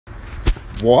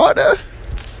Water?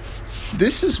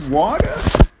 This is water?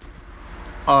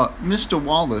 Mr.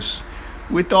 Wallace,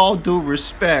 with all due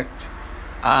respect,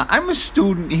 I'm a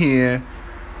student here.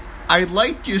 I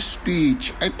liked your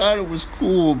speech. I thought it was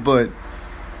cool, but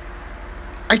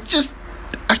I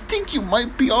think you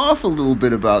might be off a little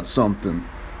bit about something.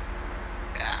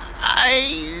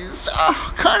 It's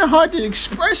kind of hard to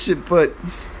express it, but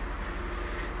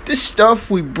this stuff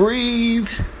we breathe,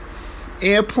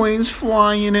 airplanes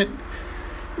fly in it,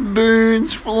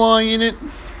 birds fly in it.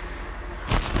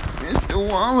 Mr.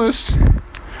 Wallace,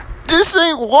 this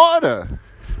ain't water.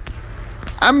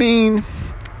 I mean,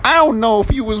 I don't know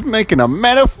if you was making a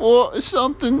metaphor or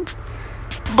something,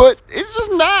 but it's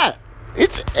just not.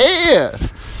 It's air.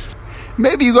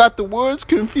 Maybe you got the words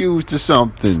confused or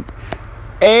something.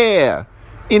 Air,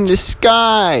 in the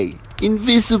sky,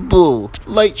 invisible,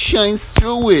 light shines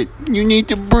through it, you need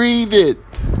to breathe it.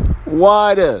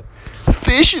 Water,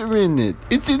 fish are in it,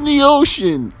 it's in the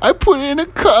ocean, I put it in a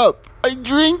cup, I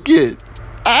drink it.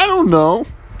 I don't know.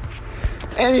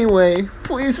 Anyway,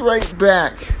 please write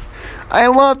back. I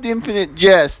loved Infinite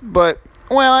Jest, but,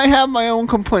 well, I have my own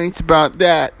complaints about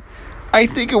that. I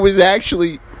think it was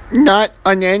actually not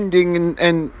unending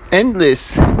and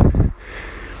endless.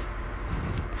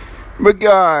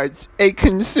 Regards, a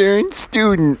concerned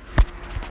student.